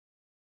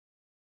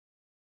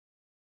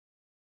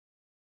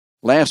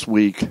Last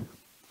week,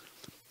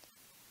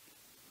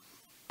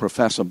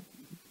 Professor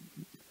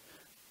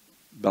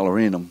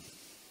Bellarino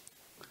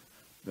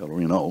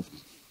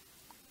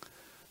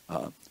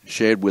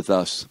shared with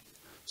us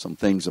some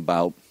things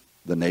about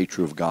the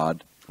nature of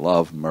God,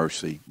 love,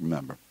 mercy,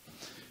 remember.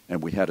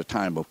 And we had a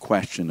time of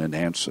question and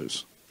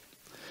answers.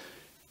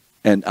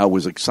 And I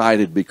was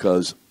excited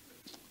because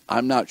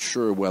I'm not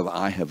sure whether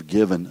I have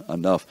given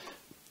enough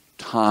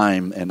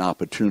time and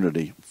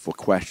opportunity for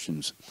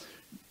questions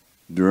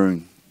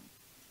during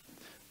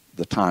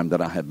the time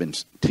that I have been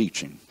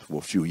teaching for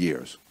a few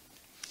years.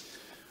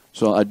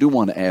 So I do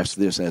want to ask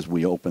this as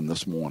we open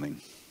this morning.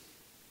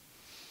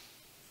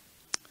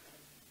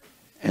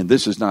 And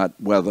this is not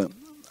whether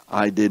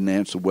I didn't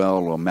answer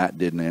well or Matt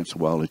didn't answer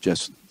well. It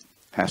just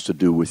has to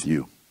do with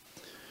you.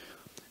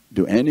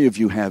 Do any of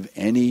you have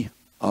any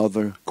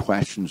other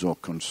questions or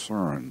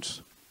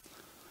concerns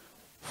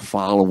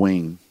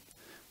following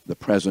the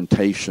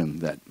presentation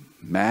that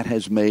Matt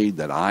has made,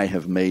 that I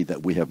have made,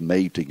 that we have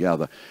made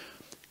together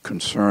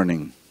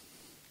concerning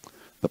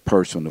the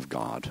person of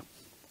God,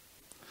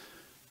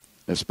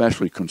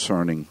 especially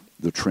concerning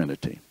the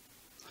Trinity?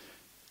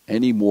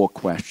 Any more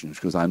questions?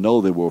 Because I know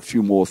there were a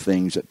few more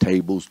things at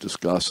tables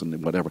discussed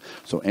and whatever.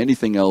 So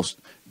anything else,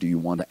 do you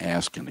want to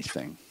ask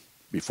anything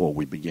before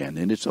we begin?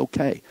 And it's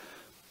okay.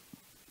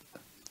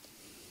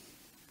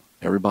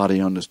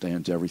 Everybody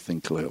understands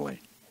everything clearly.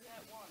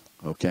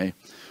 Okay?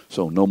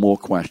 So no more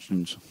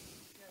questions.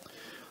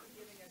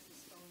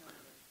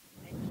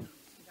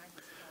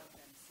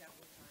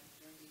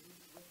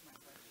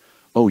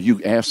 Oh,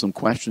 you asked some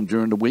questions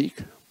during the week?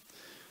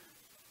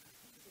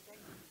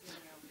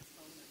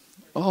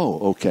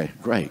 Oh, okay.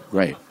 Great.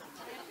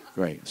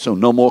 So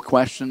no more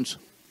questions?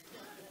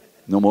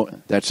 No more?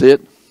 That's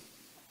it?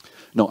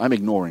 No, I'm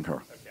ignoring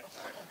her.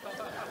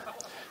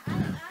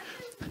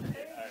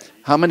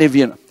 How many of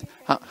you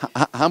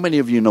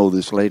know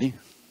this lady?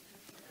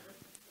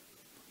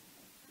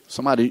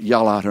 Somebody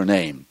yell out her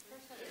name.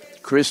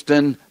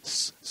 Kristen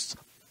Smith.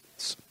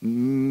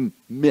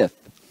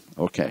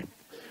 Okay.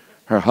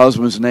 Her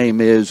husband's name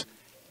is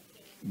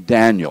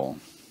Daniel.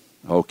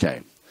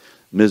 Okay.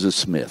 Mrs.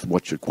 Smith,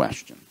 what's your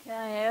question? Can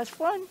I ask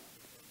one?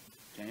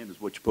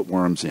 Candace, what you put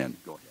worms in?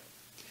 Go ahead.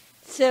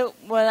 So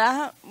when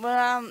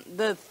I'm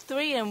the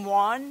 3 in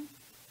 1,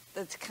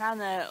 that's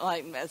kind of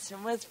like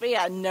messing with me.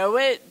 I know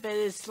it, but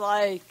it's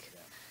like,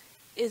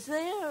 is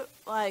there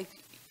like,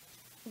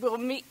 we'll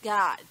meet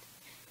God.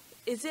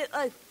 Is it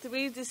like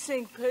 3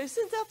 distinct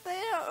persons up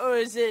there, or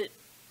is it,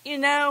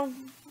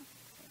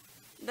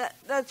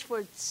 that's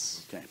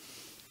what's... Okay.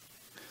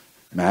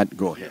 Matt,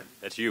 go ahead.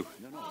 That's you.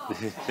 No.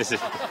 This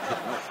is.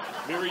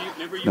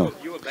 Remember you. No.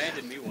 You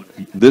abandoned me one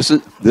day. This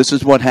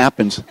is what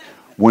happens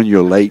when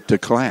you're late to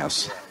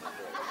class.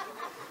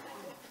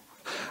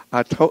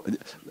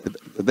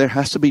 There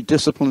has to be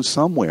discipline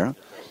somewhere.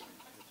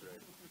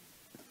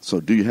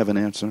 So, do you have an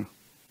answer?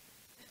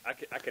 I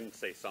can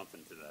say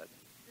something to that.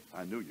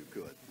 I knew you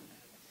could.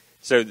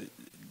 So,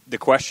 the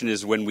question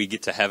is: when we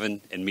get to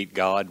heaven and meet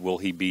God, will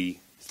He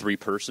be 3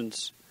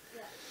 persons?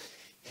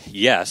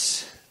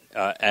 Yes.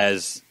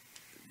 As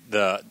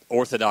the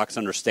Orthodox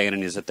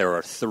understanding is that there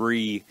are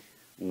 3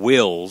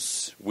 will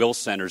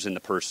centers in the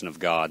person of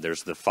God.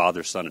 There's the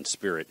Father, Son, and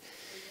Spirit.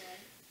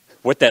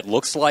 What that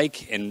looks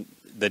like and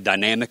the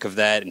dynamic of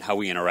that and how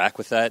we interact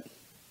with that,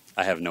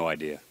 I have no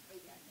idea.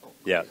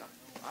 Yeah,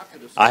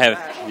 I have.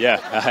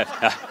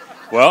 Yeah.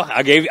 Well,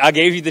 I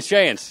gave you the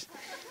chance.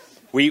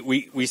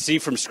 We see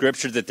from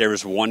Scripture that there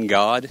is one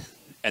God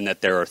and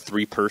that there are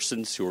 3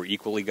 persons who are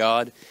equally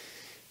God.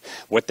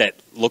 What that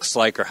looks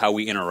like or how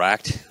we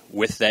interact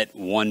with that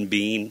one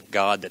being,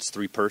 God, that's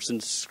 3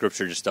 persons,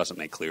 Scripture just doesn't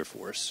make clear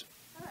for us.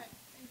 All right,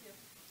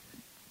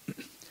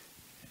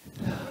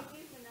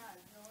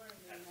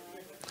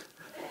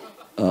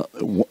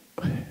 thank you.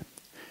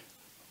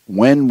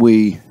 When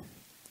we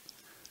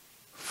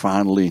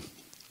finally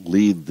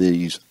leave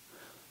these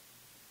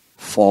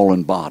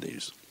fallen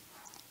bodies,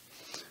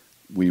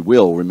 we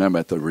will, remember,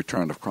 at the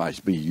return of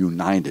Christ, be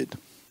united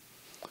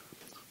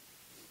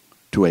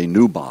to a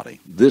new body.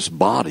 This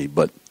body,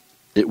 but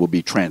it will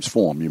be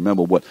transformed. You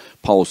remember what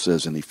Paul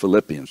says in the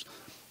Philippians.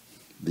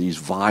 These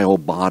vile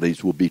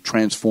bodies will be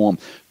transformed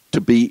to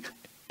be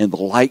in the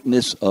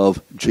likeness of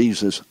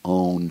Jesus'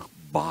 own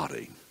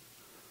body.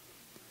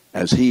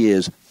 As he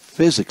is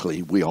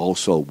physically, we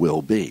also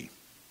will be.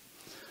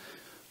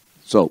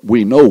 So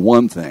we know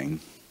one thing,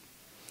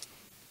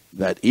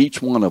 that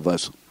each one of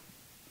us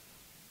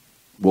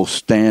will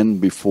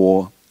stand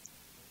before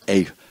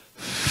a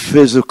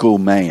physical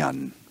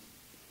man.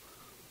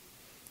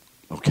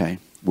 Okay?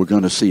 We're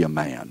going to see a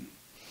man.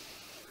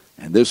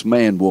 And this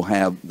man will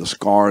have the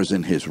scars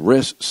in his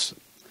wrists,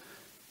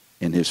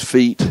 in his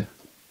feet,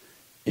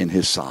 in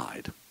his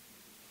side.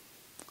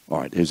 All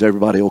right, is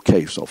everybody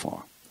okay so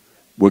far?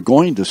 We're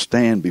going to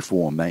stand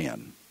before a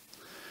man.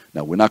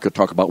 Now, we're not going to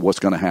talk about what's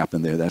going to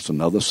happen there. That's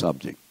another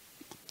subject.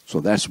 So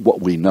that's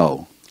what we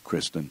know,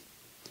 Kristen.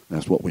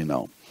 That's what we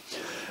know.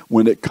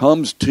 When it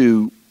comes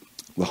to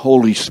the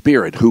Holy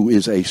Spirit, who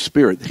is a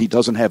spirit. He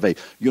doesn't have a,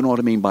 you know what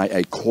I mean by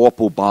a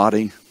corporal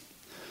body,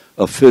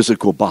 a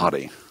physical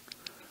body.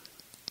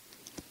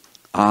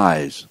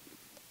 Eyes,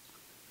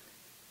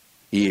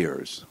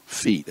 ears,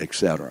 feet,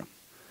 etc.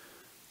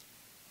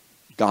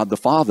 God the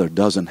Father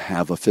doesn't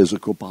have a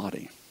physical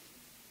body.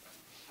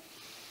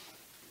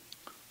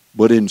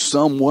 But in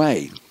some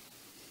way,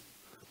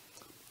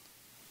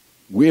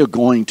 we are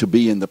going to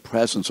be in the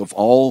presence of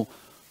all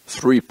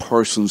three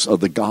persons of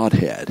the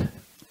Godhead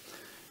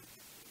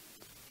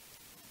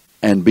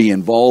and be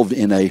involved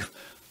in a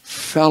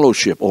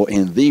fellowship, or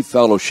in the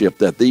fellowship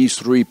that these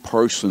three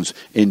persons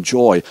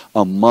enjoy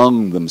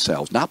among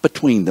themselves. Not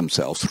between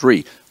themselves,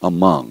 three,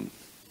 among.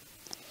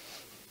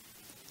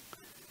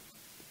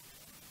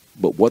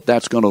 But what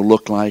that's going to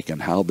look like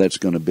and how that's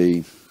going to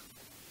be,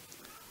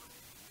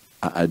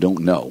 I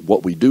don't know.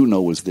 What we do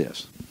know is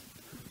this.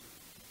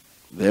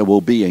 There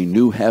will be a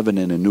new heaven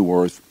and a new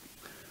earth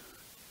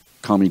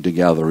coming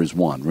together as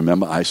one.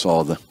 Remember, I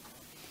saw the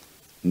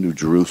New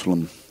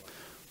Jerusalem,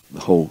 the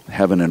whole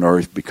heaven and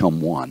earth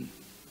become one.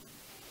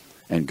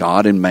 And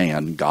God and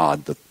man,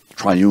 God, the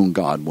triune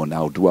God, will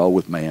now dwell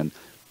with man.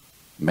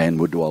 Man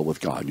will dwell with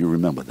God. You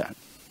remember that.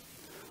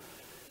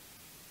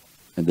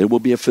 And there will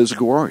be a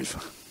physical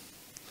earth.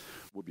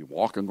 We'll be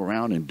walking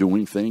around and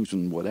doing things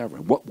and whatever.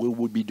 What will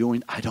we be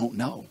doing? I don't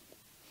know.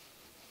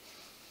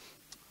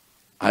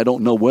 I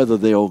don't know whether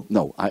they'll...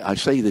 No, I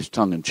say this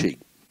tongue-in-cheek.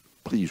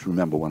 Please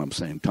remember what I'm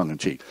saying,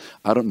 tongue-in-cheek.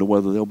 I don't know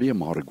whether there'll be a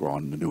Mardi Gras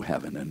in the new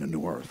heaven and the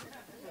new earth.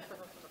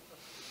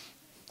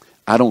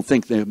 I don't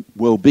think there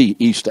will be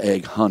Easter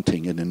egg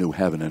hunting in the new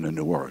heaven and the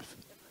new earth.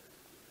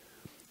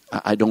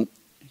 I don't...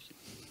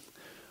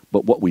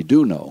 But what we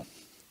do know,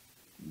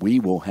 we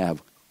will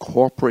have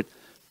corporate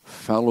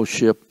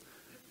fellowship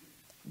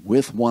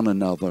with one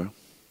another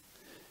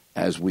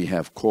as we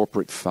have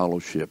corporate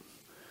fellowship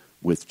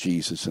with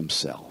Jesus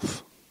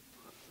himself.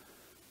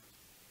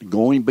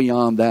 Going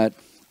beyond that,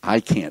 I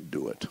can't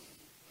do it.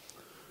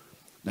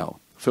 Now,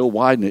 Phil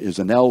Widener is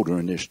an elder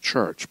in this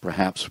church.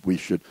 Perhaps we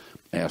should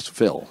ask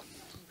Phil.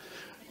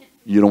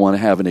 You don't want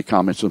to have any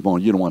comments this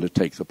morning. You don't want to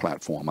take the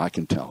platform. I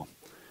can tell.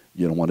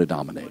 You don't want to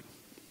dominate.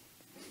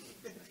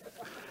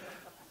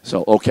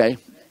 So, okay.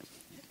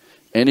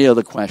 Any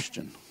other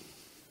question?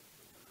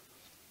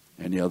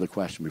 Any other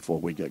question before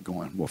we get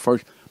going? Well,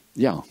 first,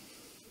 yeah.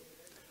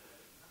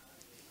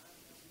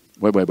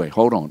 Wait.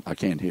 Hold on. I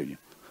can't hear you.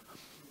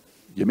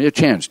 Give me a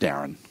chance,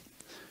 Darren.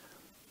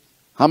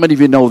 How many of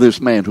you know this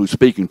man who's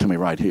speaking to me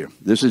right here?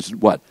 This is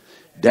what?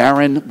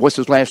 Darren, what's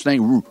his last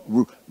name?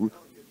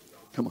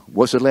 Come on.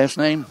 What's his last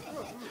name?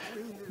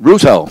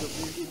 Russo.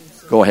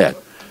 Go ahead.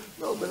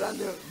 No, but I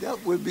know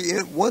that would be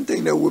one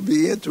thing that would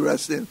be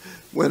interesting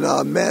when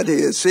Matt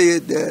had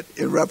said that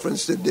in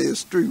reference to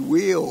there's three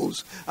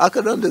wheels. I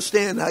could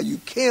understand how you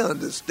can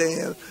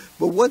understand,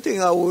 but one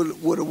thing I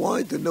would have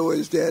wanted to know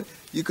is that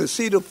you could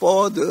see the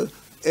Father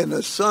and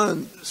the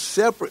Son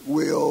separate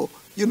will,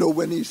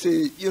 when he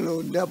said,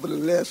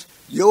 nevertheless,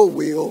 your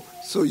will,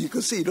 so you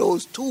could see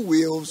those two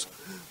wills.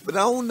 But I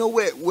don't know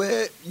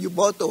where you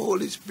brought the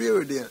Holy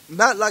Spirit in.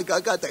 Not like I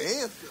got the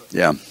answer.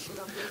 Yeah.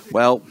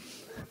 Well,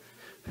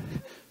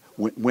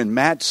 when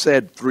Matt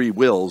said three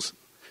wills,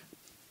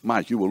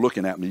 Mike, you were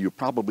looking at me. You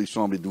probably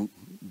saw me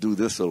do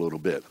this a little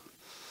bit.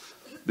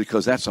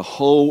 Because that's a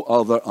whole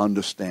other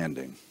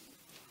understanding.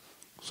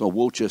 So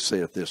we'll just say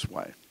it this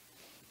way.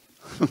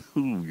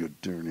 You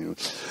dirty.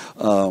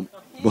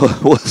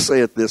 But we'll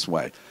say it this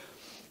way.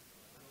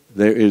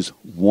 There is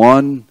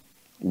one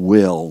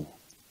will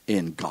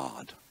in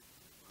God.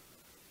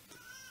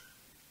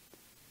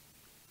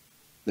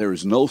 There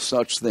is no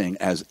such thing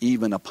as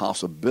even a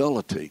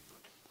possibility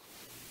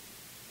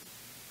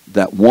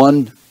that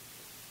one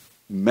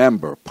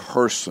member,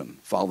 person,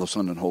 Father,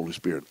 Son, and Holy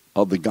Spirit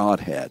of the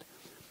Godhead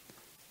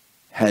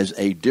has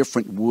a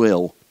different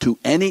will to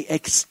any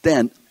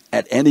extent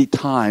at any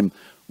time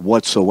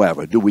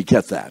whatsoever. Do we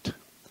get that?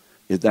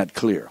 Is that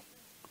clear?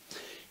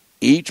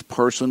 Each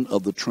person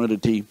of the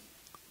Trinity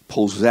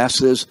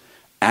possesses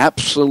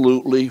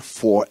absolutely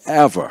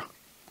forever,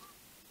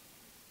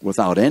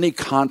 without any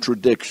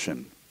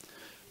contradiction,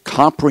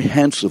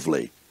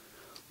 comprehensively,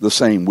 the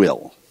same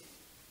will.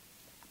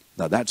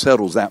 Now that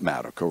settles that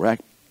matter,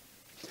 correct?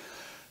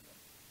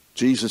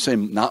 Jesus said,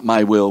 not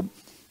my will,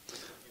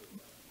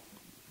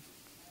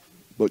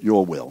 but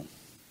your will.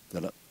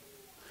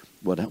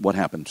 What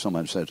happened?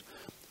 Someone says,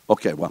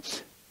 okay, well,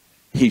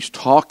 he's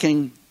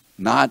talking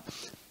not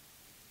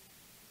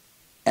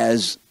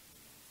as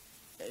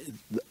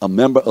a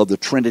member of the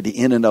Trinity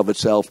in and of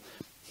itself,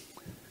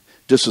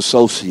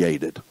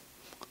 disassociated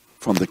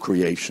from the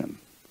creation.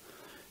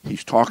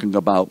 He's talking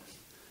about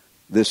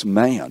this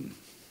man.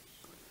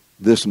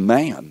 This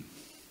man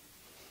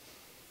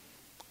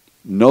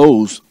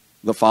knows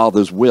the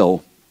Father's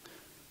will.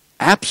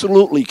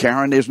 Absolutely,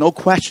 Karen, there's no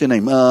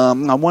questioning.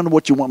 I wonder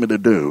what you want me to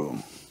do.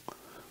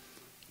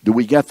 Do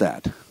we get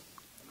that?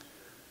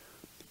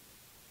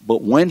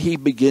 But when he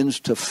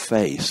begins to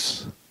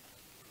face,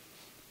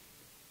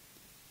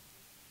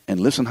 and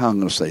listen how I'm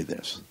going to say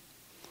this.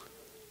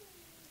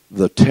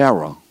 the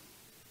terror,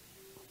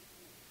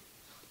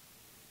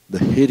 the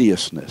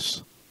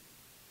hideousness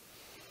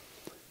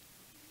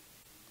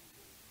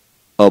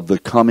of the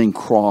coming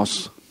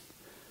cross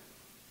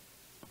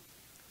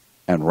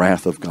and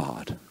wrath of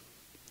God.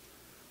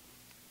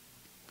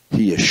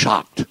 He is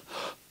shocked.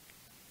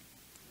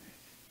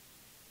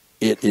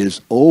 It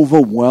is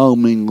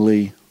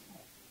overwhelmingly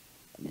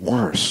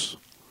worse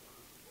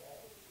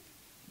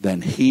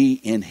than he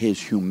in his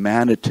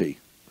humanity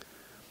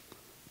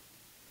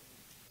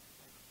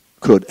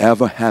could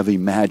ever have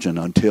imagined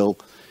until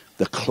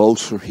the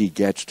closer he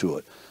gets to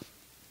it.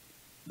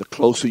 The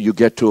closer you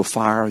get to a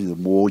fire, the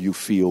more you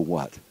feel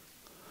what?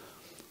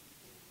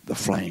 The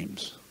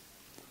flames.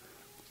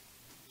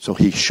 So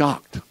he's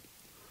shocked.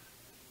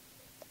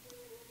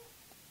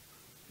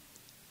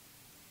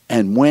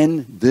 And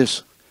when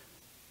this,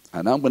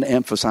 and I'm going to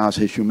emphasize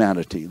his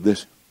humanity,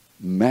 this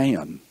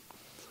man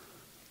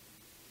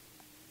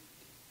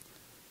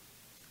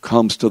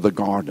comes to the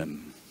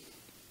garden.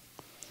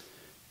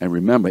 And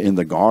remember, in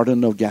the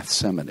Garden of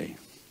Gethsemane,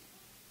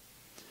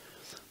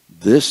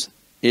 this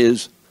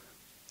is,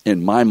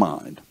 in my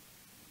mind,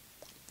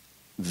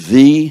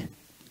 the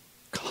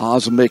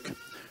cosmic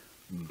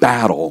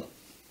battle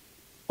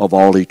of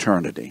all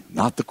eternity,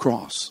 not the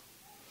cross.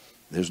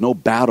 There's no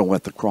battle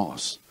at the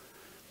cross.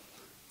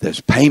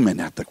 There's payment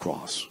at the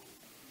cross.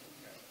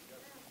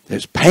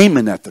 There's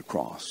payment at the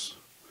cross.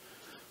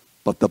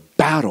 But the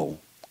battle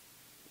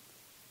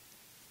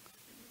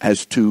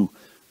as to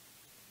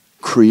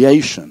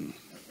creation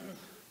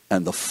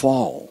and the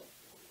fall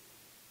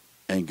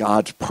and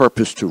God's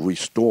purpose to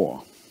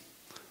restore,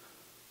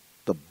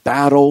 the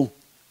battle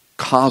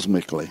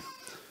cosmically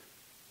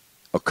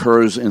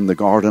occurs in the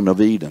Garden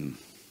of Eden.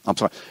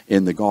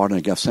 In the Garden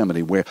of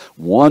Gethsemane, where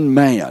one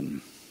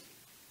man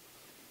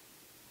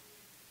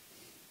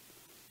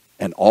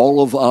and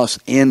all of us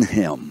in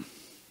him,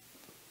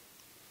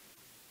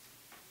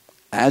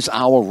 as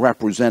our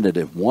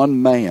representative,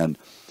 one man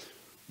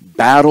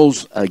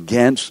battles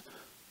against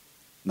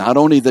not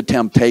only the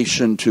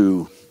temptation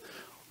to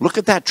look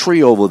at that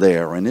tree over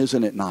there and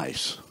isn't it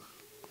nice,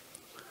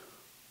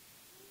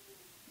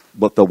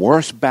 but the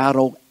worst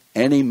battle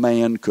any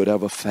man could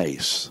ever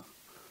face,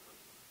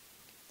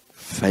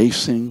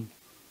 facing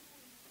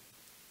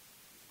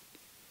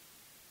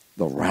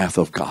the wrath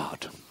of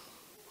God,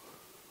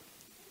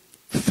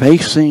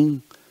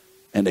 facing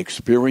and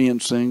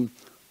experiencing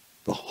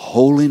the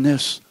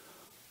holiness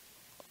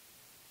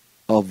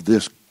of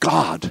this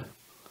God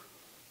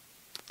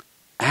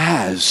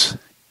as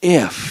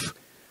if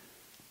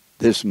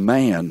this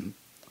man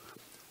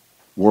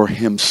were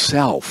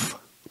himself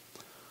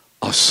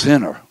a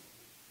sinner.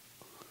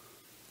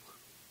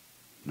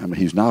 Remember,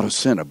 he's not a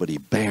sinner, but he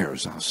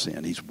bears our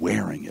sin. He's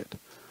wearing it.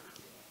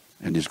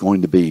 And is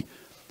going to be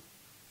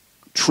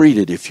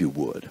treated, if you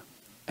would,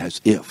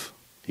 as if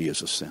he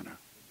is a sinner.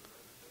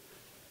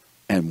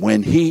 And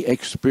when he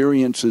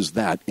experiences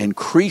that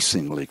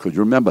increasingly, because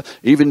remember,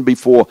 even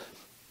before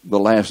the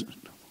last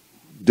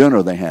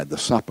dinner they had, the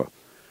supper,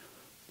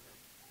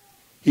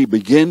 he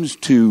begins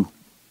to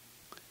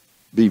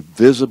be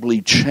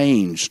visibly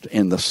changed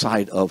in the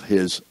sight of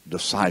his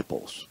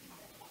disciples.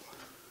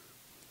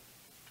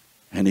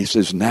 And he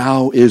says,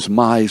 now is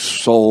my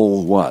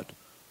soul what?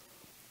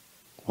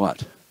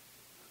 What?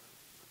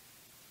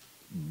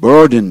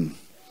 Burdened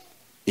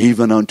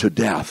even unto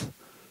death.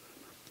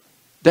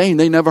 Dang,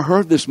 they never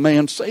heard this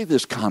man say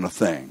this kind of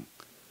thing.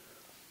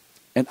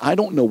 And I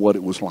don't know what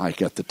it was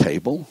like at the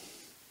table.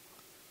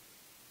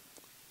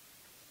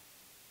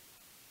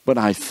 But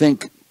I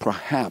think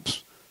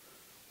perhaps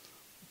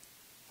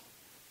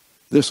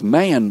this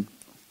man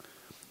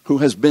who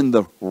has been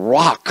the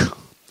rock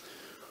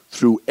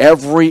through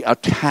every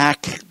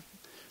attack,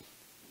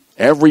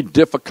 every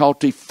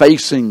difficulty,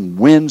 facing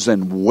winds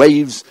and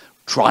waves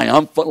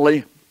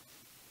triumphantly,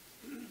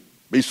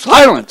 be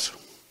silent.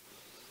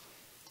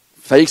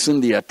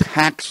 Facing the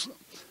attacks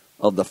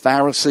of the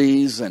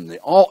Pharisees and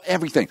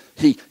everything.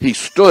 He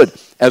stood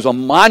as a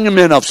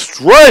monument of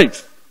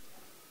strength.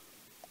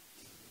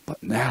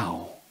 But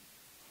now,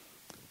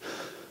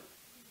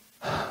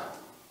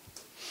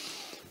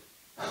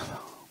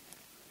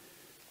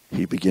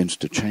 he begins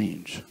to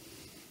change.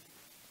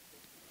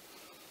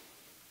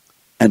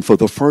 And for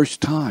the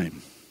first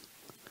time,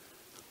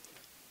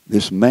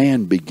 this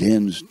man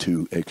begins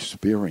to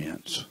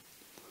experience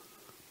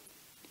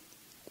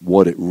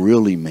what it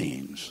really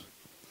means.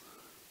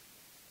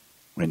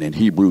 And in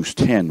Hebrews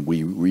 10,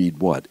 we read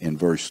what? In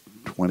verse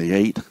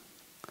 28,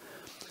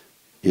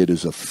 it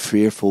is a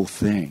fearful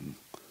thing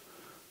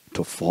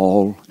to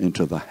fall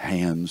into the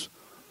hands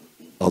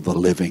of the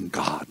living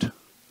God.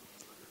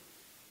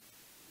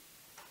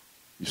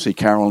 You see,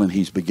 Carolyn,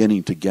 he's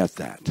beginning to get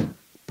that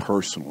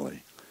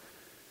personally.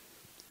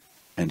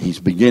 And he's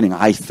beginning,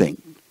 I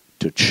think,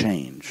 to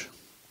change.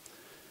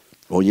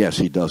 Oh, yes,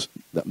 he does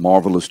that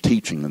marvelous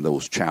teaching in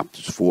those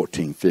chapters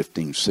 14,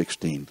 15,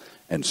 16,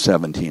 and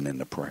 17 in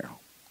the prayer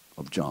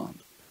of John.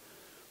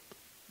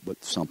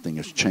 But something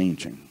is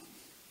changing.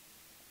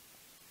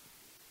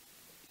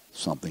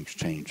 Something's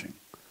changing.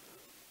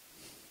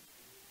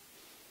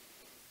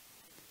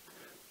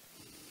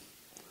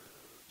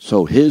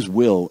 So his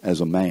will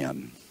as a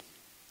man,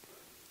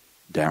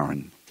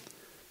 Darren,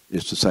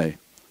 is to say,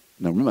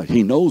 now remember,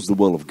 he knows the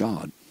will of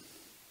God.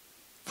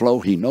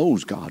 Flo, he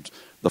knows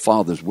the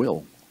Father's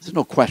will. There's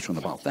no question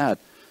about that.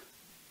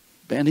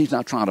 Ben, he's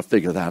not trying to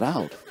figure that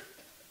out.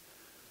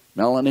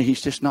 Melanie,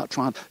 he's just not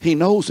trying. He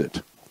knows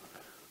it.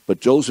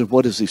 But Joseph,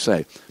 what does he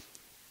say?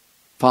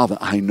 Father,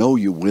 I know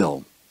you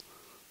will.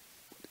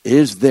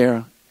 Is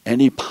there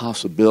any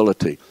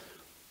possibility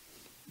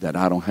that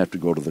I don't have to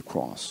go to the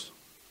cross?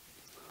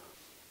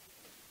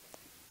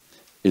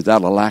 Is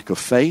that a lack of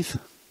faith?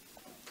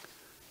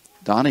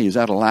 Donnie, is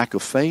that a lack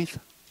of faith?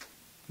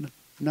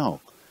 No.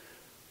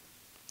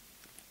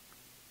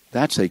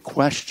 That's a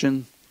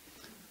question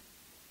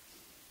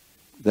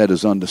that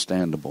is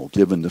understandable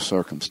given the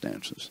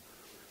circumstances.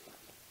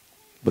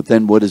 But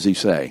then what does he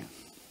say?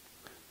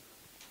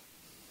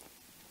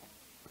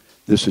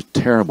 This is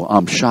terrible.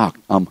 I'm shocked.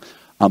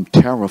 I'm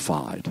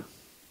terrified.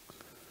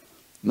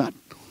 Not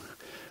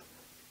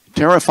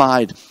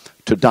terrified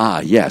to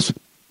die, yes,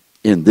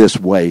 in this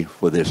way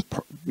for this,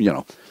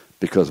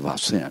 because of our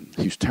sin.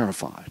 He's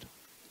terrified.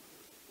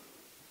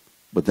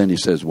 But then he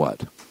says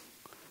what?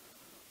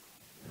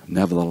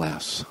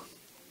 Nevertheless,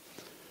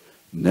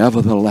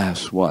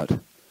 what?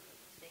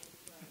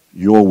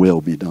 Your will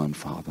be done,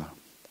 Father.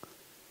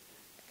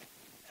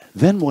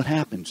 Then what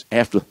happens?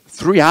 After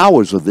 3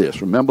 hours of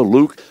this, remember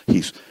Luke,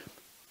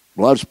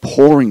 blood's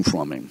pouring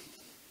from him.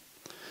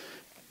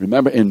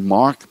 Remember in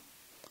Mark,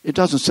 it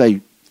doesn't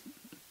say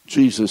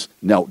Jesus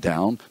knelt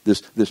down.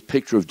 This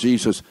picture of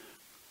Jesus,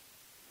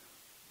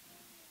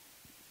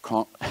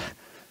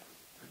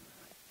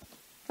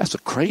 that's a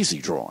crazy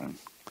drawing.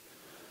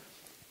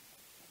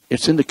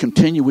 It's in the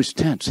continuous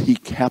tense. He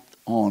kept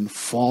on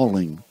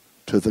falling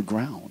to the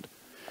ground.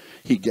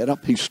 He get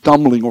up, he's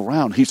stumbling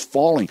around, he's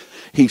falling,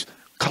 he's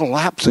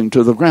collapsing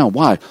to the ground.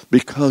 Why?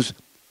 Because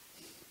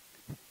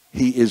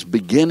he is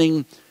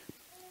beginning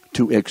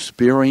to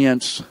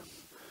experience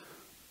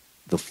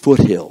the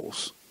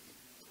foothills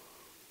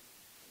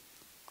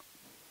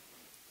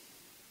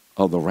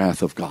of the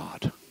wrath of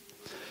God.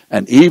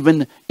 And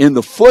even in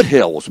the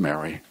foothills,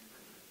 Mary,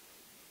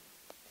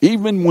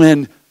 even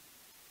when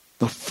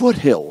the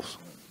foothills,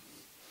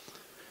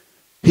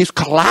 he's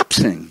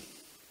collapsing.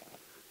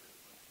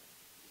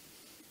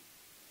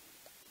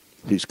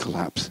 He's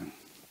collapsing.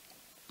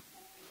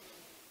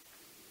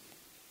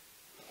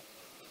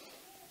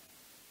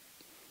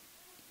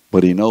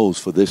 But he knows,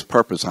 for this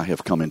purpose I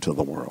have come into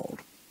the world.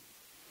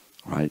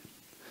 Right?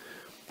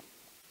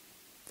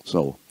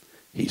 So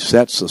he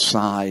sets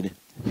aside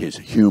his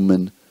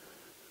human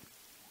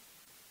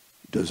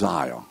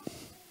desire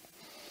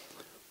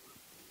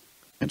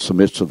and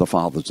submits to the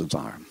Father's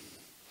desire.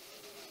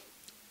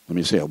 Let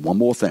me say one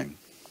more thing.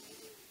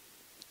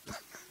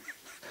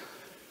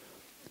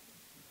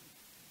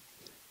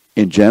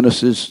 In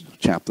Genesis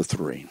chapter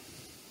 3,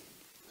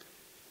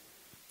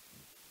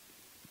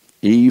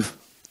 Eve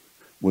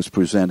was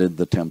presented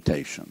the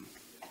temptation.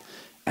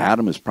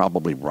 Adam is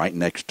probably right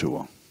next to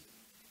her.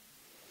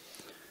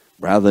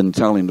 Rather than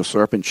telling the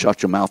serpent,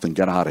 shut your mouth and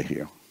get out of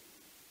here,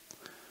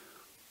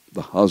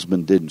 the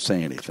husband didn't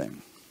say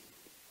anything.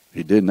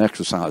 He didn't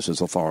exercise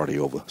his authority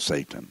over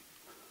Satan.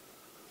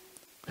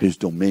 His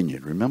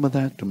dominion. Remember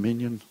that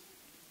dominion?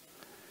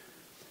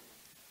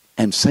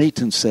 And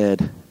Satan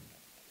said,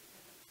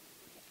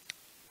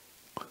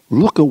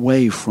 look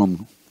away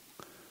from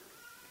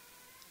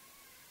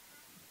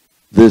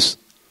this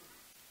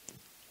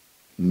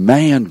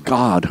man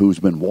God who's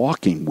been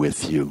walking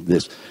with you,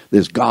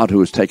 this God who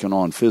has taken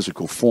on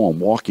physical form,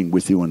 walking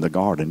with you in the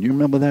garden. You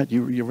remember that?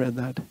 You read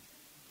that?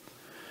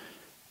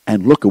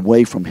 And look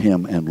away from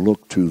him and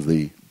look to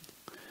the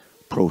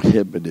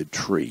prohibited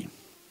tree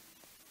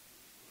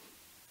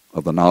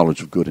of the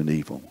knowledge of good and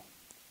evil.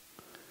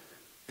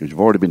 Because you've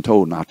already been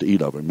told not to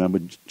eat of it. Remember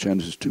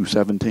Genesis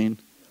 2:17?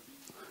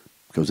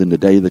 Because in the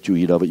day that you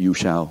eat of it, you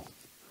shall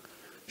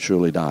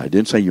surely die. It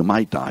didn't say you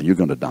might die. You're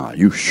going to die.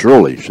 You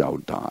surely shall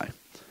die.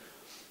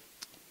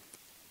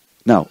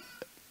 Now,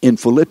 in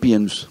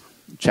Philippians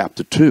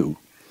chapter 2,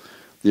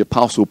 the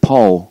Apostle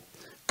Paul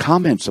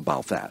comments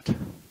about that.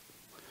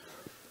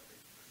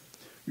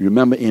 You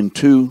remember in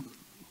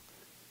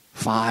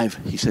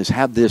 2:5, he says,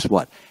 have this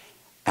what?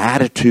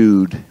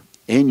 Attitude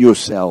in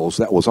yourselves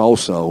that was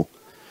also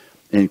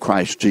in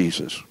Christ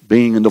Jesus,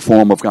 being in the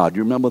form of God.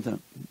 You remember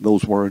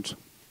those words?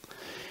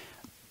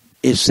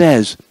 It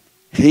says,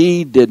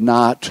 he did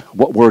not,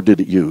 what word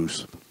did it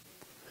use?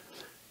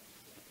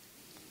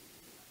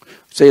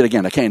 Say it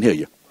again, I can't hear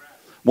you.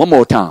 One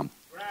more time.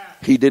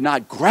 He did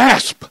not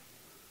grasp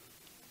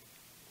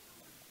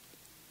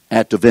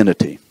at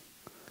divinity.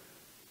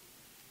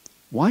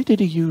 Why did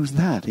he use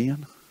that,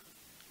 Ian?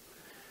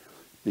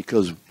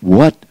 Because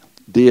what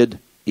did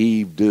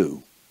Eve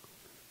do?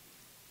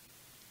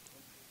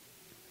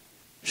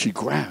 She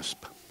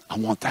grasped. I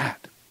want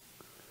that.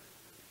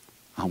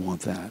 I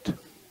want that.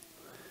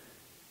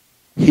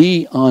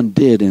 He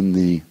undid in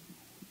the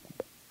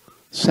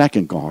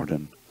second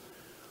garden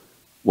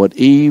what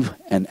Eve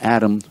and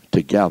Adam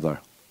together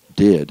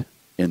did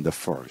in the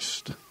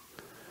first.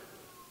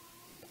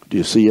 Do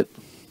you see it?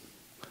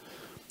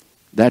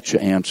 That's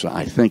your answer,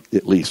 I think,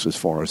 at least as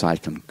far as I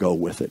can go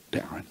with it,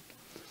 Darren.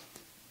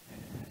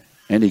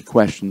 Any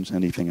questions?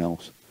 Anything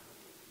else?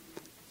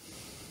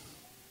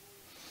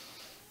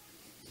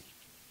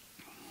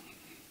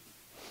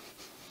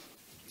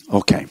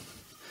 Okay.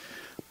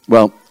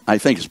 Well, I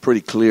think it's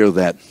pretty clear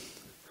that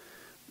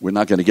we're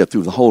not going to get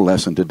through the whole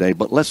lesson today,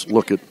 but let's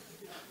look at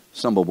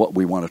some of what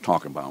we want to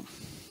talk about.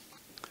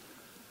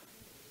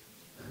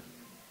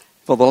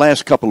 For the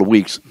last couple of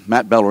weeks,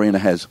 Matt Ballerina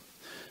has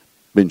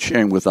been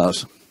sharing with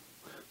us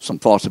some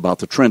thoughts about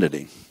the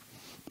Trinity.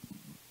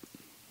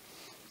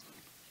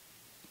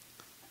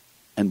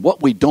 And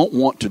what we don't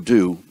want to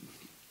do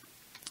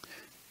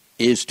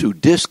is to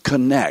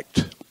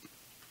disconnect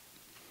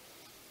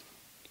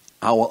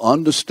our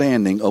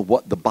understanding of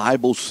what the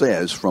Bible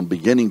says from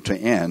beginning to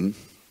end,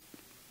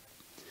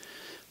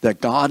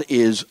 that God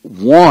is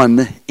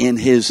one in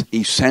his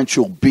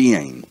essential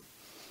being.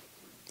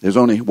 There's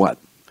only what?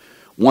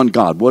 One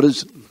God. What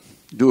does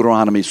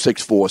Deuteronomy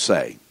 6:4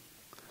 say?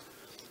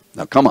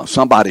 Now come on,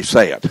 somebody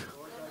say it.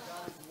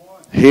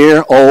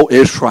 Hear, O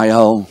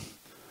Israel,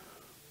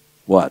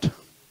 what?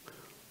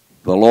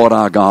 The Lord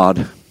our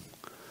God,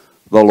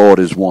 the Lord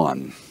is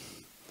one.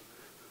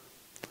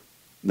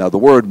 Now the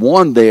word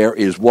one there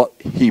is what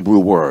Hebrew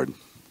word?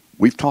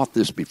 We've taught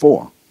this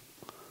before.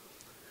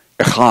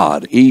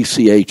 Echad,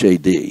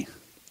 E-C-H-A-D.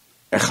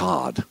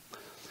 Echad.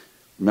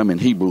 Remember in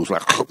Hebrew it's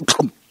like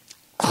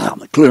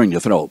clearing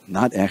your throat,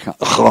 not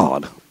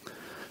echad.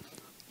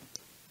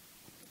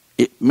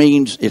 It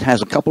means, it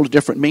has a couple of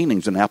different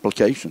meanings and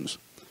applications.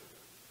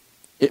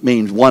 It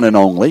means one and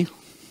only.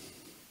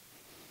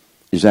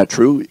 Is that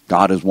true?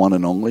 God is one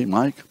and only,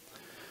 Mike?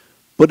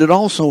 But it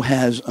also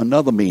has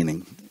another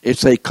meaning.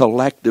 It's a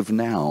collective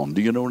noun.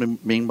 Do you know what I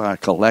mean by a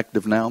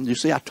collective noun? You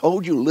see, I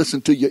told you,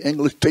 listen to your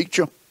English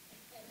teacher.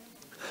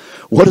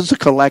 What is a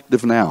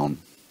collective noun?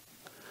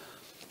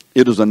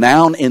 It is a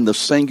noun in the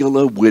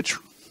singular which,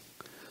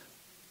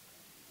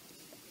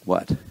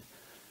 what?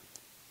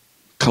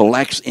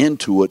 Collects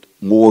into it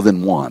more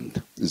than one.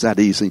 Is that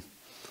easy?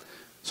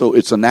 So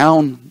it's a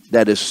noun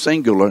that is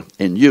singular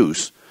in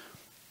use,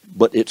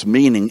 but its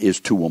meaning is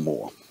two or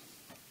more.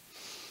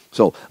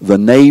 So the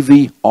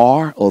Navy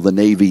are or the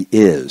Navy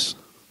is?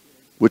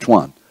 Which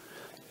one?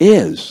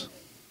 Is.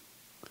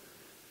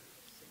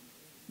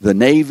 The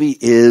Navy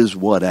is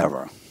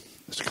whatever.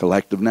 It's a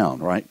collective noun,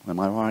 right? Am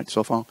I right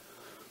so far?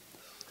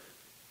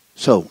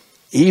 So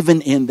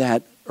even in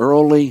that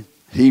early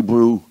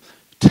Hebrew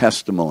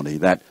testimony,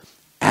 that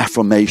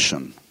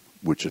affirmation,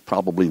 which is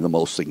probably the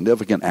most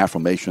significant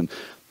affirmation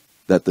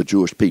that the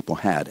Jewish people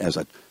had as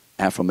an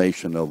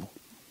affirmation of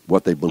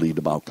what they believed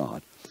about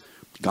God.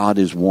 God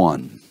is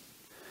one.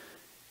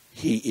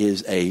 He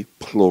is a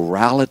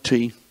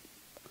plurality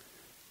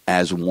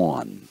as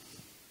one.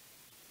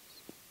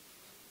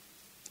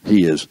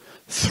 He is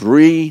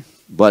three,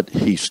 but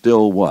he's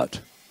still what?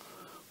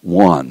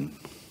 One.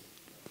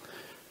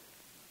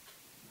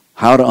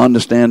 How to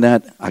understand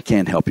that? I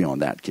can't help you on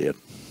that, kid.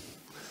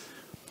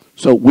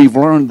 So we've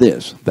learned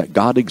this, that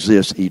God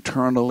exists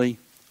eternally,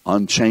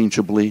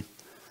 unchangeably,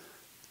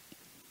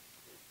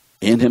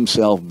 in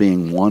himself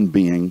being one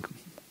being,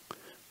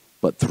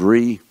 but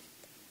three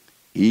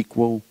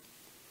equal,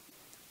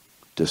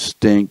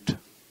 distinct,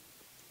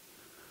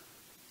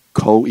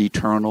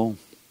 co-eternal,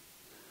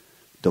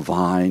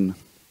 divine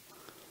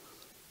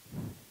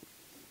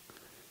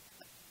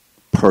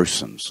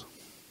persons,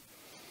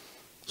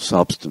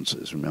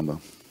 substances, remember,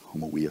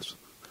 homoousios.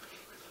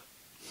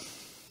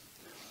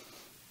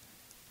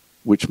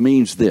 Which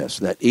means this,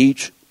 that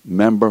each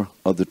member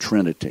of the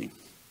Trinity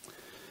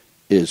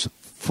is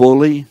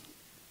fully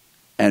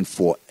and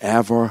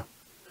forever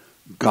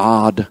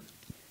God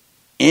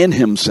in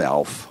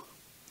himself,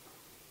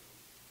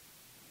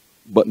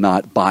 but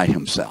not by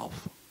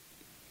himself.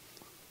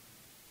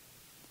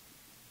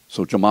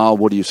 So Jamal,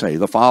 what do you say?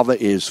 The Father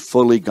is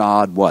fully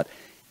God, what?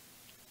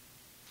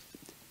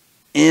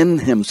 In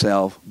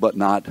himself, but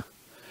not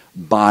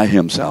by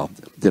himself.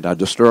 Did I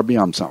disturb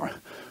you? I'm sorry.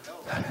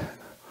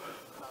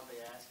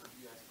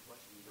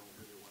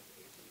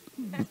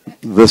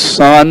 The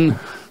Son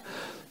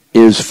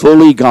is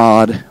fully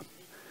God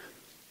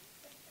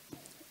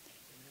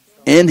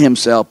in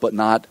himself, but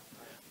not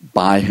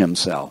by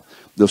himself.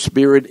 The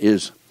Spirit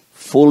is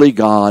fully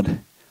God,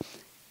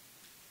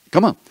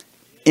 come on,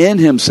 in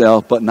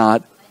himself, but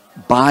not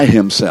by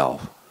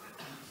himself.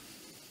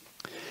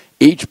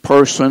 Each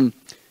person,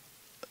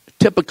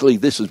 typically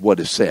this is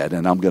what is said,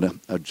 and I'm going to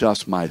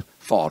adjust my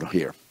thought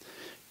here.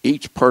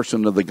 Each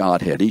person of the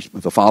Godhead,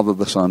 the Father,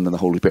 the Son, and the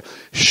Holy Spirit,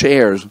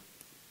 shares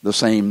the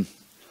same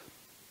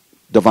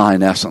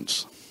divine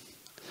essence.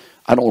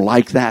 I don't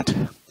like that,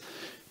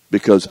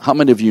 because how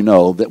many of you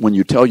know that when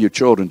you tell your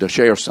children to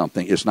share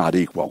something, it's not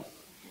equal?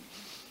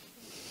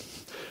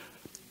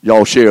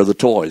 Y'all share the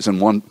toys,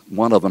 and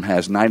one of them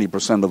has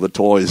 90% of the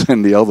toys,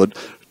 and the other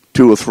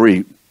 2 or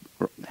 3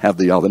 have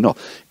the other. No,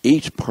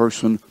 each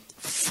person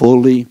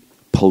fully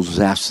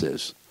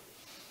possesses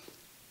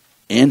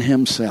in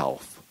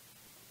himself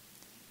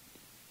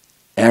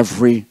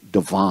every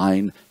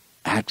divine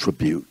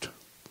attribute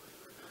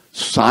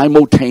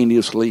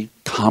simultaneously,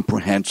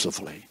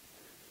 comprehensively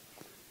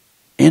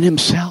in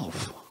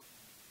himself.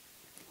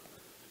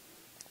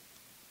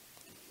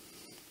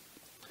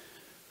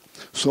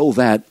 So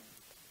that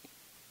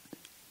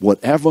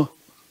whatever,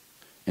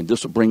 and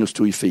this will bring us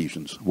to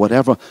Ephesians,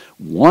 whatever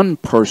one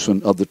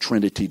person of the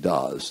Trinity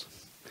does,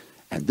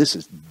 and this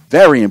is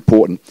very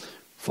important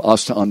for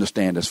us to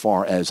understand as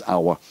far as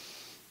our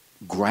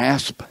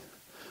grasp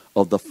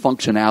of the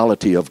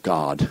functionality of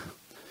God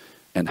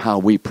and how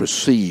we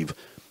perceive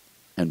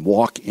and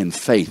walk in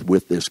faith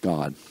with this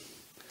God.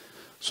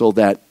 So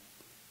that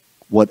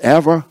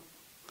whatever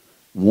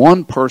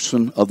one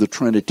person of the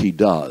Trinity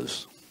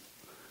does,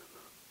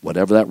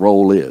 whatever that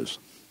role is,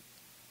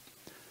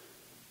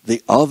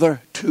 the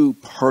other two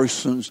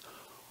persons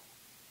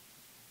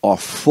are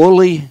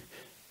fully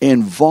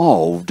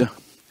involved,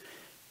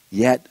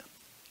 yet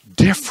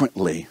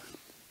differently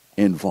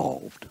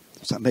involved.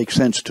 Does that make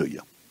sense to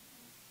you?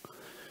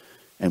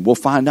 And we'll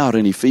find out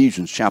in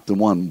Ephesians chapter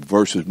 1,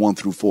 verses 1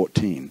 through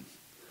 14,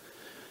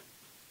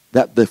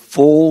 that the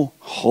full,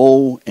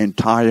 whole,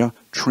 entire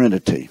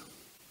Trinity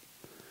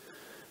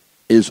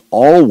is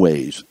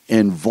always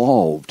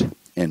involved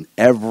in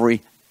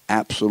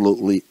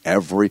absolutely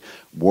every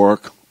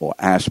work or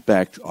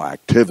aspect or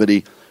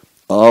activity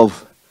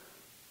of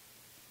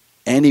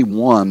any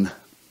one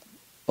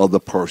of the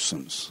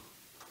persons.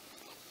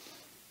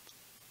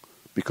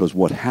 Because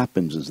what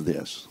happens is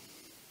this.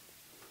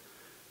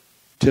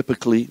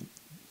 Typically,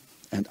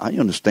 and I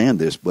understand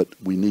this, but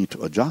we need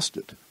to adjust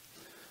it.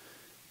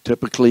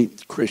 Typically,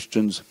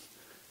 Christians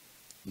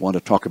want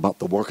to talk about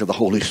the work of the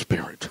Holy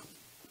Spirit.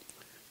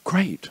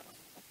 Great.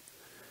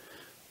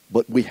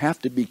 But we have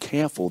to be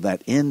careful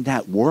that in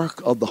that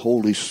work of the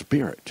Holy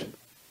Spirit,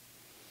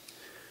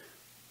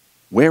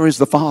 where is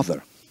the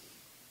Father?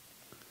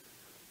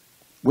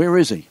 Where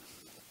is he?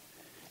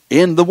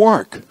 In the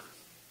work.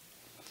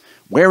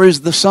 Where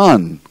is the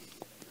Son?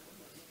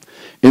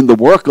 In the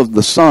work of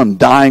the Son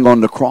dying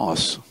on the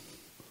cross.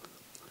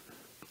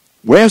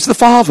 Where's the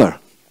Father?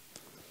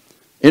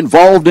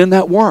 Involved in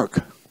that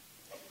work.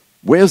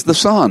 Where's the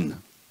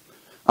Son?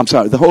 I'm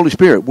sorry, the Holy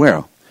Spirit,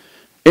 where?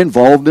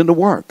 Involved in the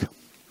work.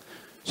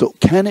 So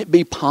can it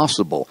be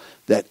possible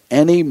that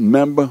any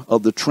member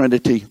of the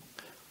Trinity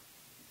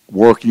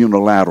work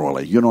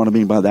unilaterally? You know what I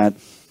mean by that?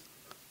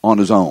 On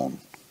his own.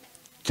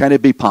 Can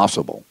it be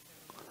possible?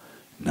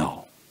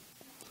 No.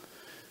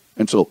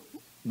 And so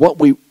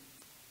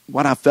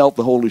what I felt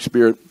the Holy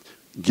Spirit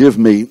give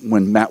me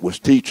when Matt was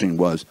teaching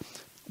was,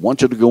 I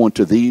want you to go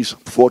into these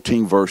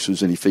 14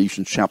 verses in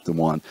Ephesians chapter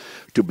 1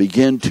 to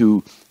begin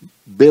to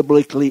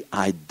biblically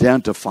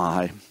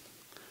identify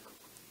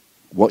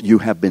what you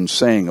have been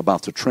saying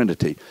about the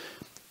Trinity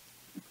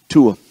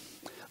to a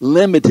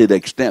limited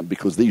extent,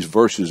 because these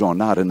verses are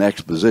not an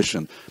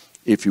exposition,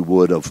 if you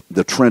would, of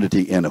the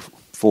Trinity in a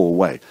full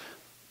way.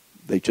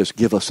 They just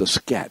give us a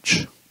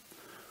sketch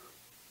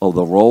of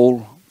the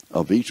role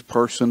of each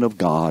person of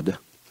God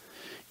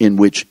in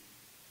which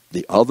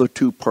the other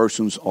two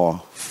persons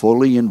are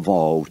fully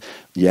involved,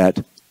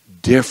 yet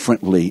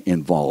differently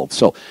involved.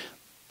 So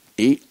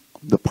the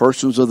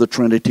persons of the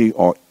Trinity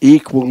are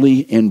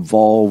equally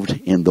involved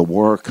in the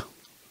work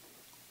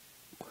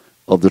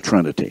of the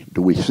Trinity.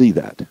 Do we see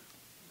that?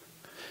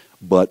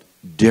 But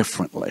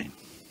differently.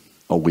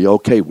 Are we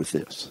okay with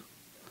this?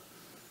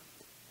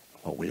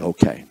 Are we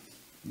okay?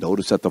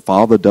 Notice that the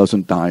Father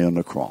doesn't die on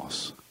the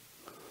cross.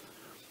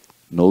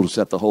 Notice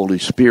that the Holy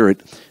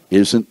Spirit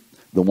isn't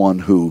the one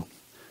who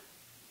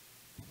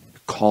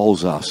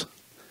calls us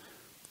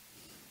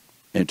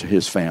into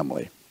his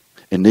family,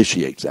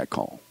 initiates that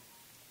call.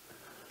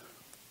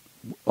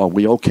 Are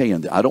we okay?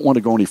 And I don't want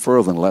to go any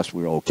further unless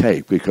we're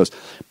okay, because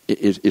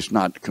it's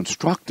not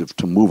constructive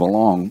to move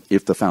along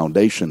if the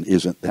foundation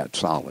isn't that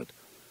solid.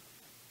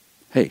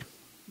 Hey,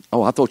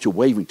 I thought you were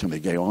waving to me,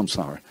 Gail. I'm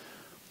sorry.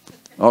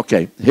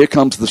 Okay, here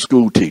comes the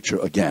school teacher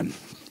again.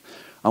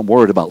 I'm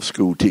worried about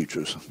school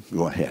teachers.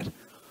 Go ahead.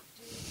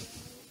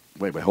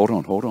 Wait, hold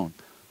on.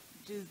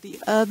 Do the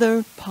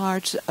other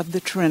parts of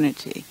the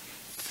Trinity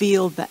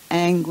feel the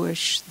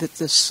anguish that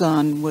the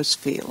Son was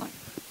feeling?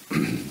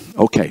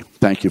 Okay,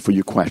 thank you for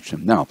your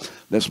question. Now,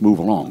 let's move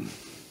along.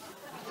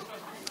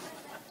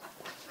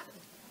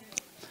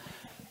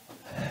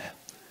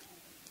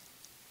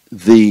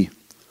 I'm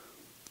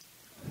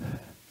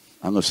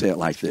going to say it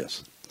like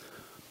this.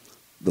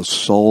 The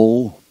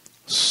soul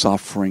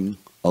suffering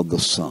of the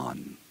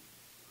Son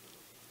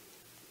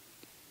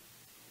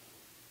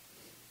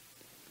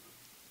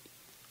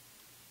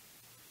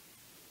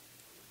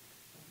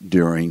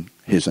during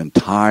his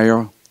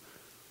entire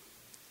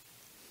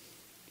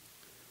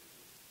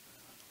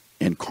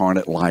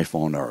incarnate life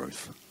on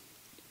earth,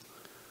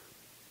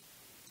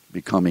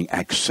 becoming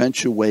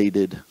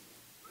accentuated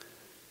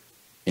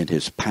in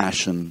his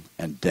passion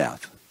and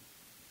death.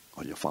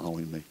 Are you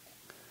following me?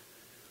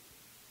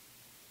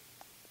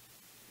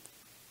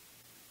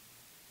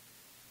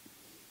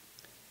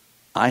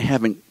 I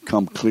haven't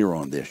come clear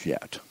on this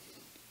yet.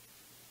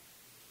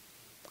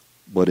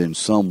 But in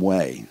some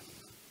way,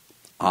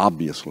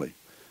 obviously,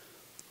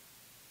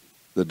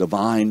 the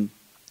divine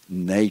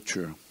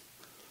nature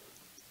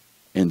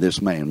in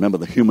this man, remember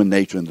the human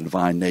nature and the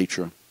divine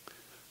nature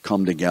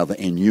come together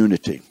in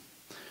unity.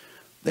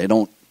 They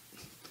don't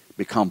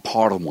become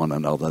part of one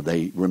another.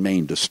 They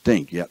remain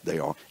distinct, yet they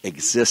are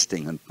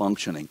existing and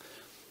functioning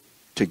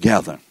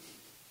together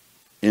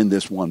in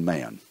this one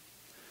man.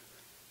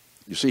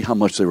 You see how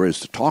much there is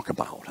to talk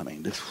about. I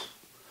mean,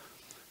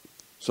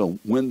 so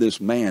when this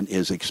man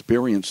is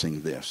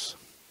experiencing this,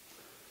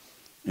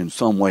 in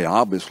some way,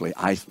 obviously,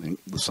 I think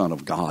the Son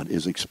of God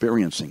is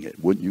experiencing it.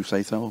 Wouldn't you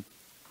say so?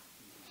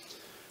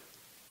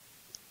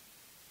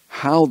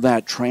 How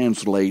that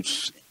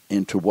translates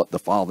into what the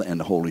Father and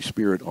the Holy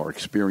Spirit are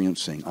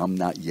experiencing, I'm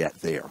not yet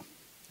there.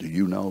 Do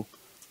you know?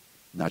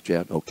 Not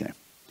yet? Okay.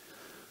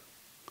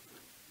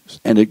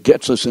 And it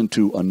gets us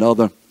into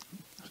another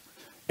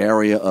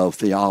area of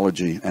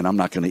theology, and I'm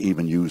not going to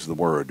even use the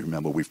word.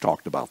 Remember, we've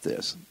talked about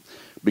this.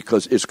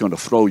 Because it's going to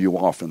throw you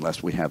off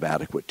unless we have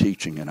adequate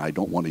teaching, and I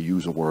don't want to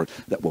use a word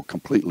that will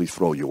completely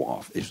throw you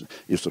off.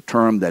 It's a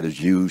term that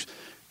is used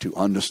to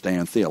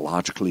understand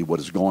theologically what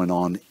is going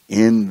on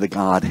in the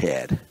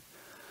Godhead,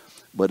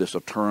 but it's a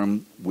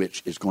term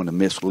which is going to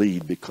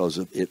mislead because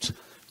of its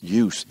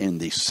use in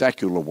the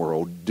secular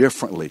world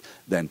differently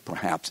than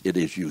perhaps it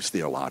is used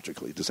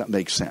theologically. Does that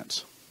make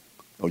sense?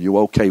 Are you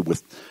okay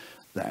with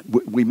that?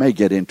 We may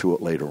get into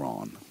it later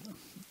on.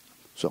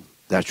 So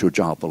that's your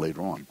job for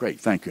later on. Great,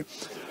 thank you.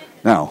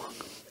 Now,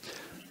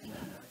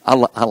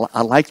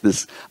 I like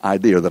this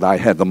idea that I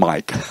had the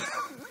mic.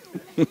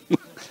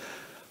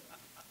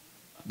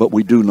 But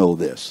we do know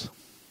this.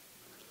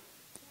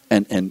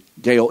 And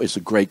Gail, it's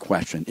a great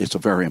question. It's a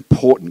very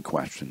important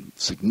question,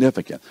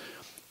 significant.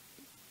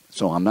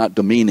 So I'm not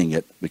demeaning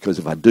it, because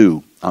if I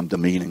do, I'm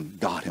demeaning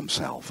God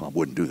himself. I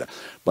wouldn't do that.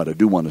 But I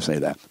do want to say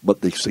that.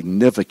 But the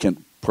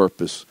significant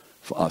purpose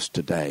for us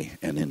today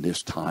and in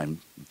this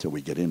time, until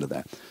we get into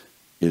that,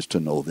 is to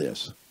know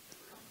this.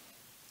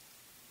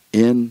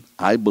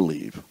 I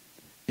believe,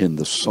 in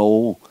the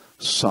soul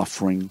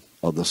suffering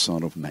of the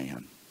Son of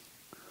Man,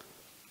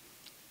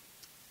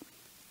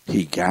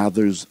 he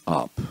gathers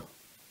up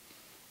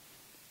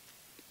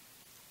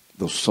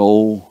the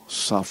soul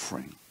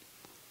suffering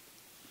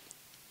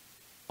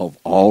of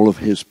all of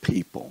his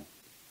people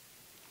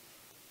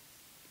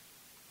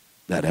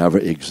that ever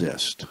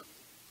exist.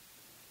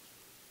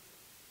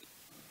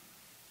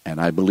 And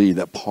I believe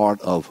that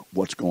part of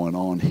what's going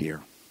on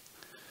here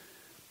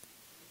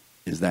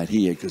is that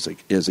he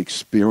is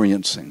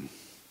experiencing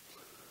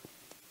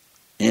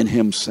in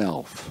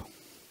himself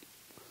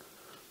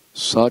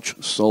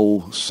such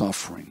soul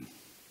suffering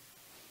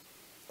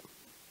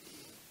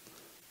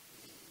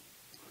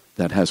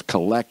that has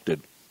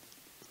collected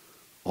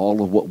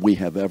all of what we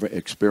have ever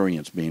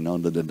experienced, being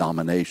under the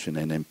domination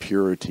and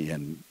impurity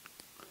and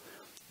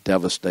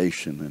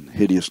devastation and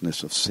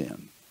hideousness of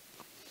sin.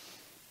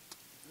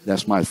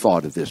 That's my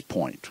thought at this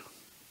point.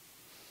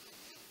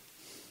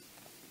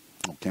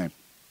 Okay.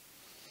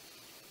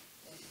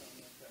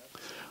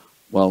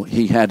 Well,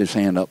 he had his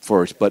hand up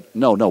first, but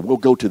no, we'll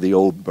go to the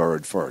old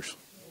bird first.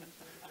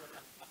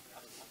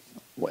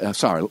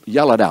 Sorry,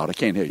 yell it out. I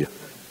can't hear you.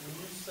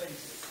 When you say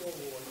soul,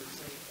 are you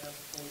saying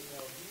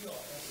S-O-L-E or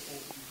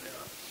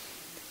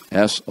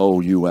S-O-U-L.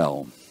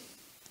 S-O-U-L?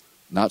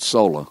 Not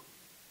sola.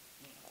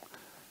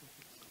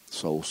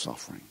 Soul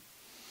suffering.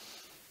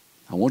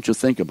 I want you to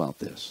think about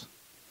this.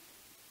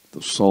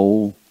 The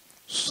soul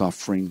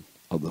suffering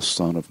of the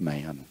Son of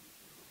Man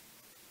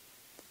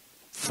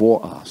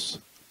for us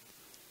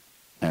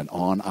and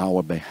on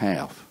our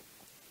behalf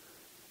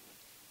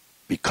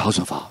because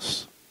of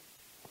us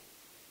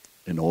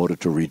in order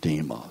to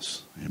redeem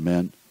us.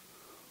 Amen.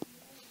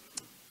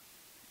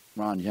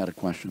 Ron, you had a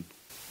question?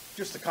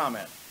 Just a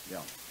comment.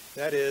 Yeah.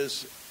 That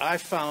is, I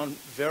found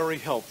very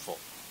helpful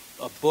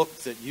a book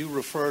that you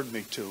referred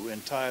me to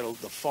entitled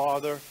The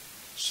Father,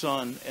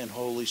 Son, and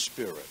Holy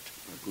Spirit.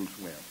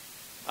 Bruce Ware.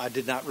 I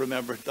did not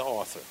remember the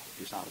author.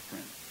 It's out of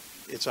print.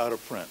 It's out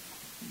of print.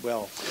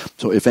 Well,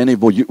 so if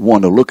anybody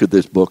want to look at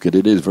this book, and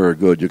it is very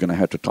good, you're going to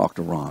have to talk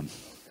to Ron. I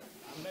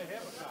may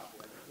have a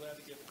copy. I'm glad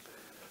to get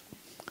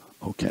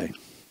it. Okay.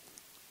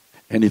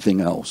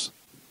 Anything else?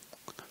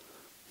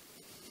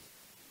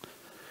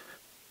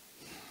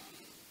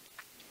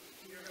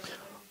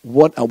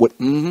 What I would...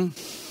 One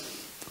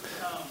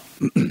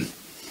comment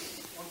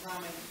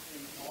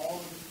in all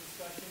of this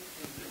discussion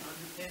is the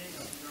underpinning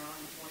of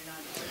Deuteronomy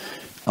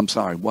 29:29. I'm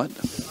sorry, what?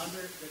 The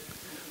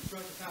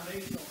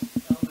foundational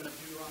element of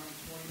Deuteronomy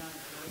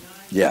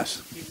 29:29.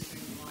 Yes. Keep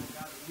things in mind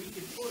about it. We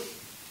can put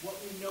what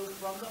we know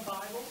from the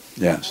Bible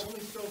Yes. only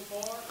so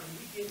far, and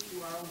we get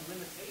to our own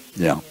limitations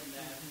Yeah. in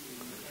that.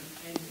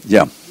 And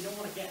Yeah. you don't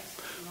want to guess.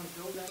 You want to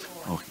go that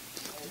far. Okay.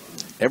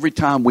 Every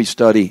time we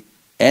study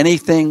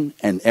anything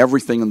and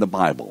everything in the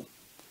Bible,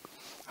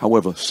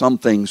 however, some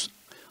things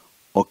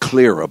are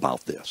clear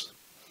about this.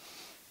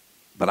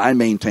 But I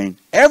maintain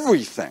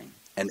everything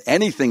and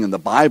anything in the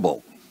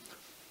Bible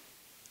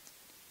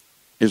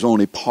is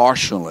only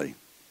partially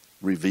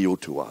revealed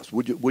to us.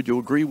 Would you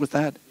agree with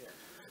that?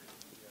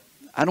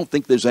 I don't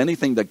think there's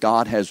anything that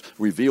God has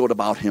revealed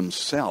about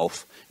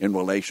himself in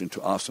relation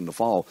to us in the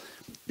fall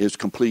is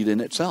complete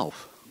in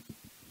itself.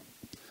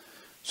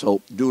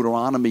 So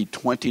Deuteronomy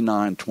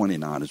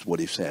 29:29 is what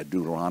he said.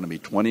 Deuteronomy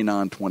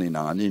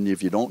 29:29, and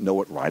if you don't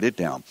know it, write it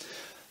down.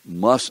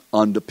 Must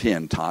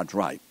underpin, Todd's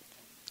right,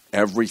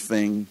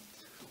 everything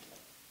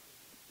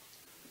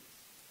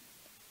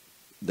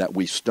that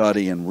we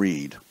study and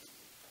read.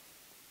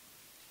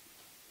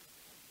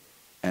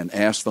 And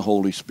ask the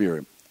Holy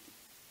Spirit,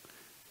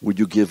 would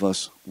you give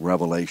us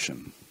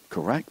revelation?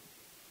 Correct?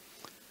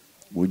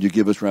 Would you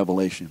give us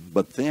revelation?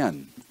 But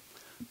then,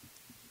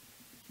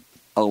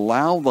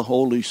 allow the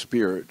Holy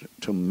Spirit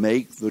to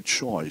make the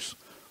choice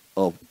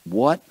of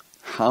what,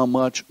 how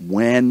much,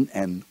 when,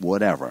 and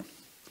whatever.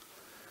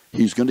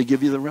 He's going to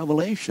give you the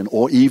revelation,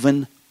 or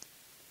even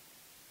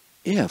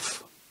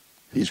if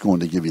he's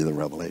going to give you the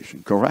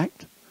revelation.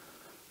 Correct?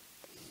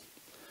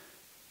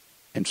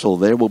 And so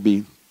there will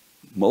be,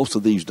 most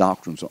of these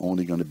doctrines are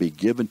only going to be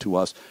given to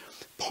us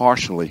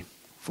partially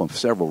for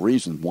several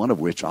reasons, one of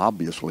which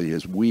obviously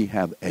is we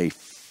have a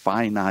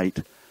finite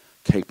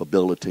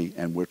capability,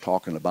 and we're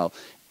talking about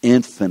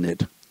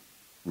infinite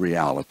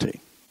reality.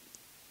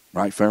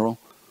 Right, Pharaoh?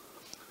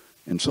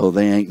 And so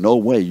there ain't no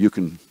way you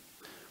can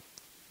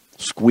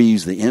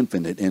squeeze the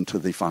infinite into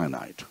the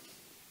finite.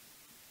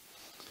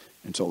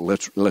 And so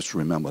let's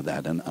remember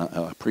that, and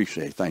I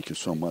appreciate, thank you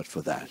so much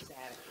for that.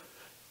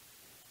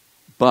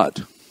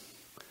 But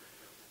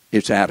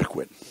it's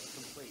adequate.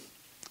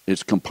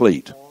 It's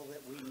complete.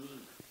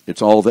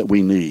 It's all that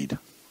we need.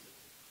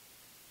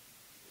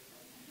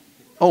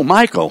 Oh,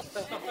 Michael.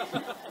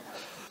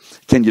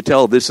 Can you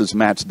tell this is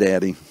Matt's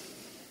daddy?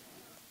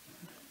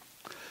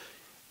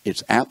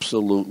 It's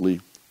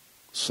absolutely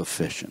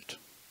sufficient.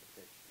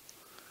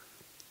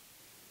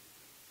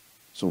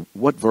 So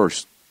what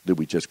verse did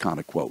we just kind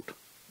of quote?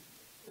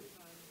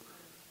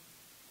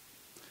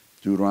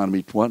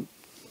 Deuteronomy what?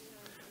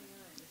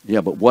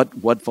 Yeah, but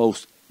what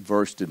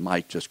verse did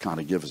Mike just kind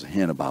of give us a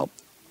hint about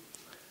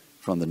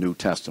from the New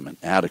Testament?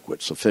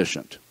 Adequate,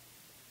 sufficient.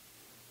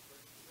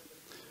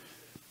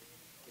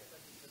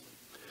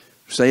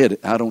 Say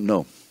it. I don't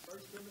know.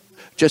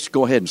 Just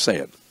go ahead and say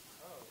it.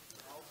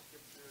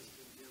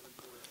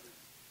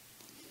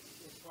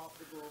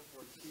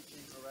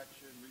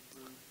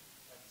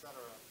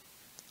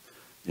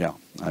 Yeah,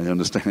 I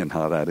understand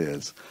how that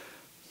is.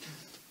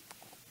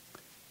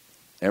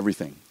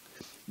 Everything.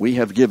 We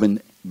have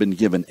been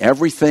given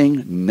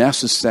everything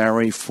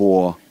necessary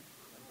for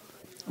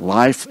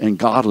life and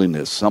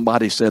godliness.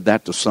 Somebody said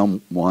that to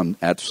someone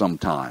at some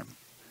time.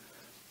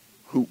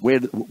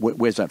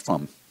 Where's that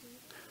from?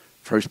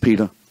 1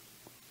 Peter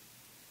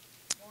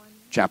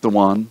chapter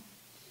 1.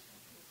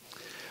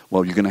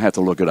 Well, you're going to have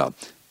to look it up.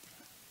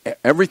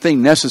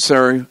 Everything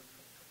necessary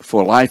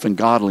for life and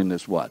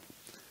godliness, what?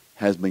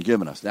 Has been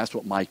given us. That's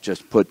what Mike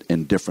just put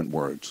in different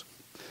words.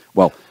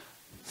 Well,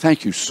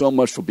 thank you so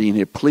much for being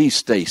here. Please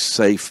stay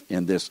safe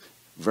in this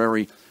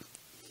very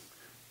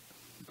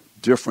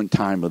different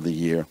time of the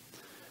year.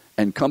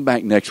 And come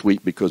back next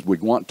week, because we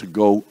want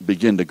to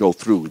begin to go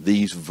through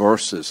these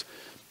verses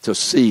to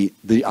see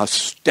the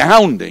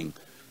astounding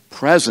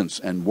presence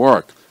and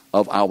work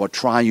of our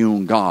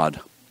triune God,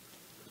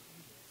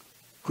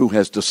 who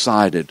has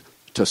decided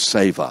to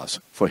save us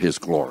for his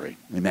glory.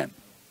 Amen.